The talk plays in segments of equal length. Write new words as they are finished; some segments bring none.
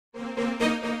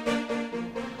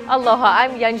Aloha,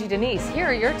 I'm Yunji de Nies. Here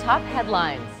are your top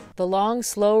headlines. The long,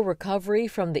 slow recovery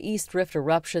from the East Rift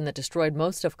eruption that destroyed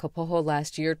most of Kapoho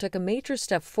last year took a major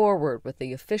step forward with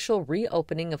the official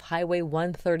reopening of Highway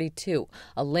 132,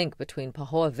 a link between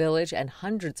Pahoa Village and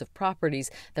hundreds of properties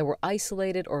that were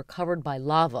isolated or covered by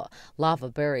lava. Lava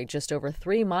buried just over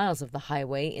 3 miles of the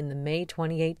highway in the May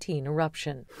 2018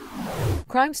 eruption.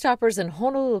 Crime Stoppers and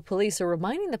Honolulu police are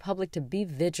reminding the public to be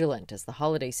vigilant as the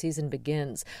holiday season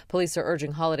begins. Police are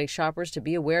urging holiday shoppers to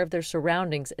be aware of their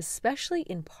surroundings, especially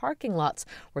in parking lots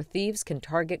where thieves can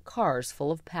target cars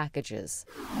full of packages.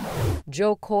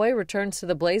 Joe Coy returns to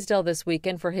the Blaisdell this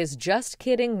weekend for his Just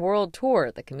Kidding World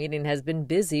Tour. The comedian has been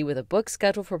busy with a book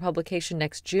scheduled for publication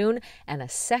next June and a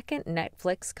second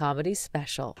Netflix comedy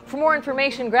special. For more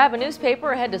information, grab a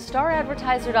newspaper or head to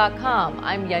Star-Advertiser.com.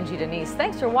 I'm Yunji de Nies.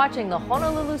 Thanks for watching the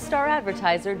Honolulu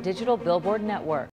Star-Advertiser Digital Billboard Network.